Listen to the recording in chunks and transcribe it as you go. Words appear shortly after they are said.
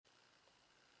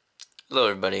Hello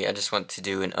everybody, I just want to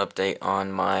do an update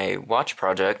on my watch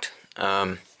project.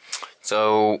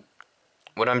 So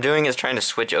what I'm doing is trying to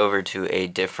switch over to a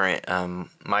different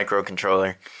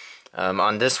microcontroller.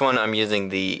 On this one I'm using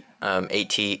the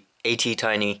AT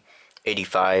Tiny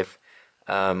 85,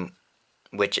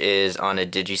 which is on a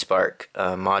DigiSpark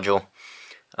module.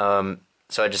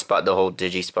 So I just bought the whole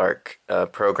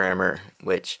DigiSpark programmer,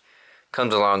 which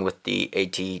comes along with the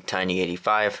AT Tiny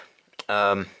 85.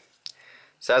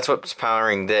 So that's what's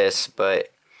powering this,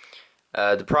 but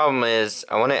the problem is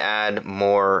I want to add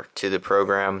more to the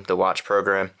program, the watch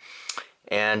program,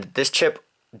 and this chip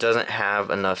doesn't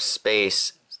have enough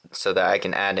space so that I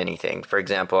can add anything. For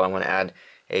example, I want to add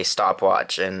a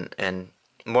stopwatch and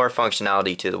more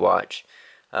functionality to the watch,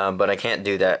 but I can't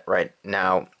do that right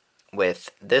now with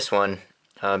this one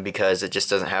because it just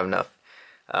doesn't have enough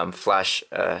flash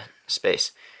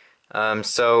space.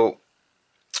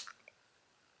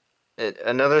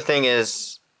 Another thing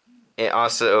is, it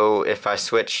also, if I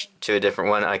switch to a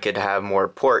different one, I could have more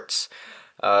ports.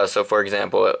 So for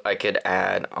example, I could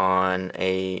add on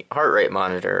a heart rate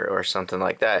monitor or something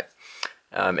like that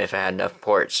if I had enough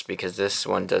ports, because this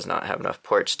one does not have enough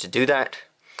ports to do that.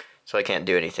 So I can't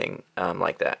do anything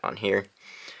like that on here.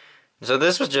 So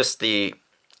this was just the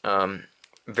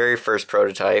very first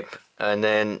prototype, and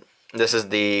then this is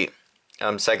the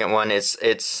second one.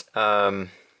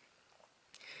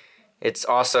 It's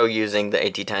also using the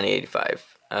AT10 85,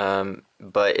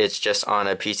 but it's just on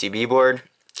a PCB board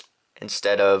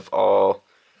instead of all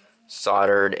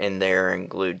soldered in there and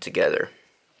glued together.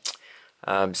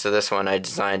 So this one I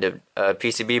designed a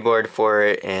PCB board for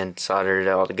it and soldered it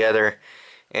all together,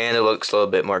 and it looks a little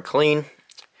bit more clean.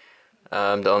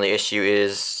 The only issue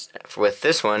is with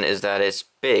this one is that it's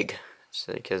big,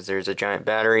 so because there's a giant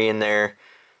battery in there,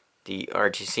 the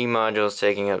RTC module is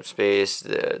taking up space,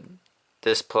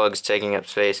 this plug's taking up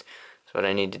space. So what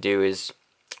I need to do is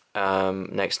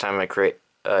next time I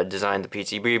design the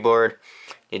PCB board,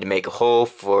 I need to make a hole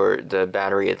for the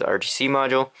battery of the RTC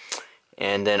module,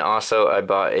 and then also I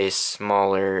bought a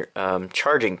smaller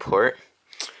charging port.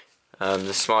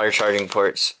 The smaller charging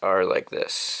ports are like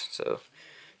this, so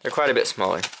they're quite a bit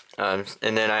smaller. And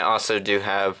then I also do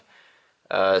have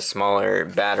smaller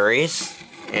batteries,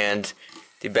 and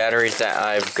the batteries that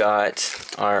I've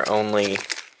got are only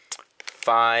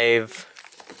 5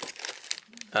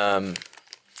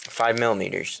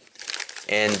 millimeters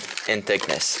in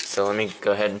thickness. So let me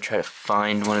go ahead and try to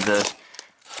find one of those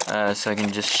so I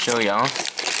can just show y'all.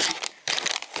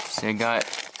 So I got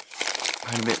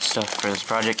quite a bit of stuff for this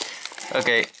project.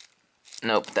 Okay,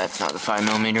 nope, that's not the 5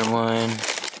 millimeter one.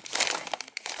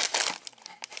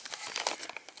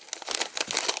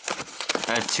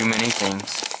 I have too many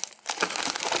things.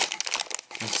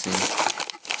 Let's see.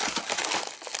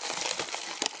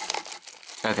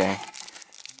 Okay,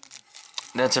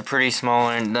 that's a pretty small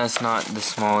one. That's not the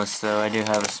smallest though. I do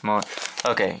have a small.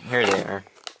 Okay, here they are.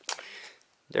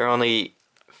 They're only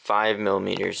 5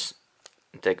 millimeters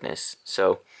in thickness,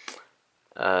 so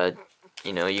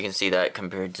you know, you can see that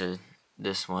compared to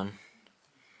this one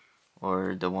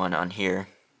or the one on here.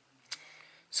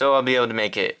 So I'll be able to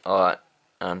make it a lot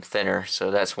thinner. So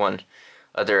that's one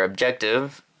other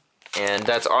objective, and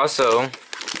that's also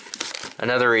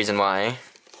another reason why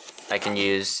I can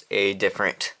use a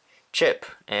different chip.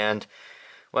 And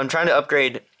what I'm trying to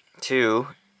upgrade to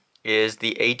is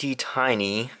the AT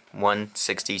Tiny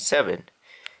 167.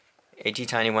 AT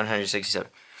Tiny 167.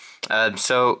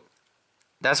 So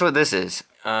that's what this is.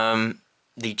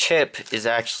 The chip is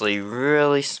actually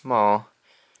really small.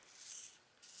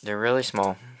 They're really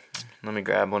small. Let me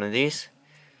grab one of these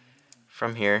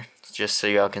from here just so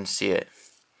y'all can see it.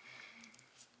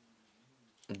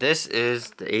 This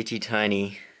is the AT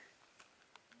Tiny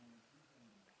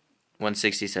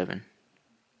 167.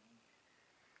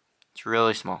 It's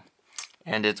really small,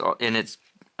 and it's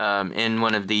in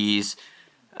one of these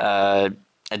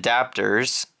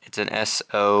adapters. It's an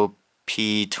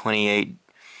SOP28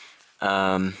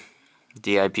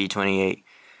 DIP28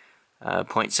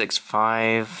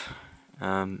 0.65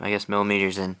 I guess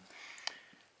millimeters in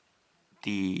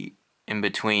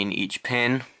between each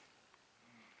pin.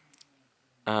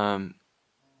 Well,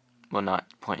 not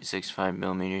 0.65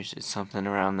 millimeters, it's something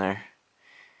around there.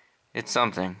 It's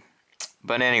something.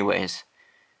 But anyways,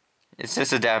 it's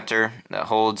this adapter that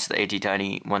holds the AT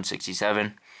Tiny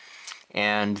 167,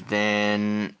 and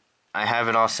then I have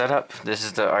it all set up. This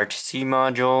is the RTC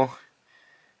module.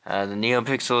 The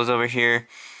NeoPixel is over here,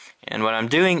 and what I'm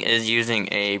doing is using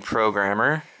a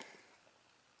programmer,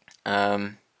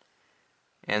 and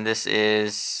this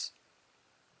is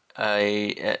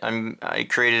I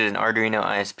created an Arduino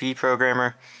ISP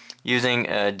programmer using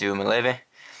a Duomaleve.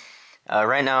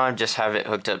 Right now I just have it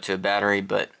hooked up to a battery,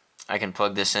 but I can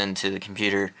plug this into the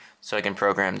computer so I can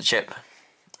program the chip.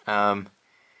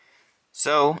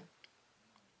 So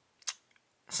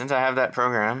since I have that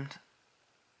programmed,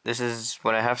 this is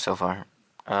what I have so far.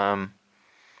 And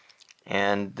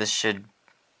this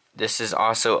is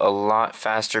also a lot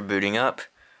faster booting up.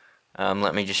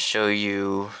 Let me just show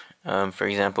you, for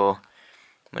example,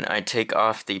 when I take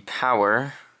off the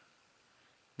power,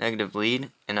 negative lead,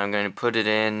 and I'm going to put it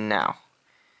in now.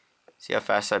 See how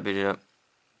fast I booted up?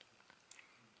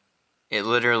 It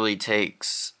literally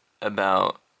takes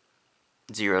about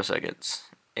 0 seconds.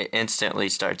 It instantly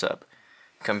starts up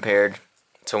compared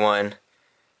to one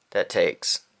that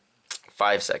takes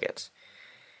 5 seconds.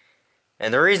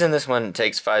 And the reason this one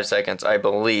takes 5 seconds, I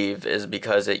believe, is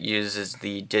because it uses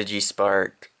the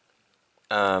DigiSpark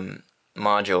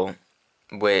module,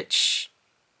 which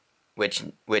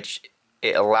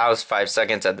it allows 5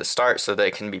 seconds at the start so that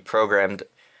it can be programmed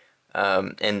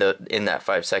in that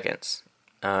 5 seconds.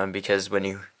 Because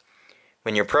when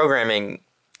you're programming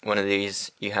one of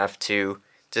these, you have to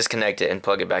disconnect it and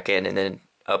plug it back in and then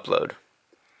upload.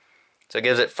 So it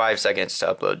gives it 5 seconds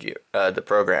to upload the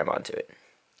program onto it.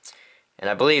 And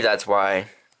I believe that's why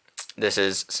this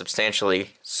is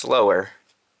substantially slower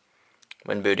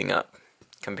when booting up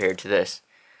compared to this.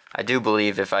 I do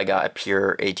believe if I got a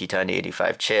pure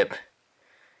AT1085 chip,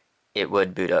 it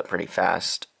would boot up pretty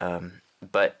fast.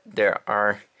 But there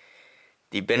are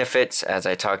the benefits, as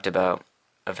I talked about,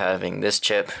 of having this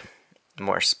chip,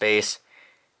 more space,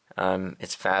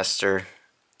 it's faster,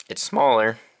 it's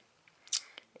smaller,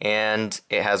 and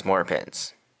it has more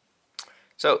pins.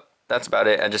 So that's about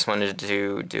it. I just wanted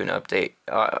to do an update.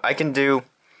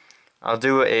 I'll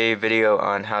do a video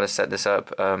on how to set this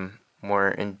up more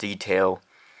in detail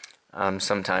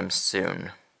sometime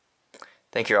soon.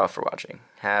 Thank you all for watching.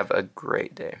 Have a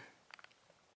great day.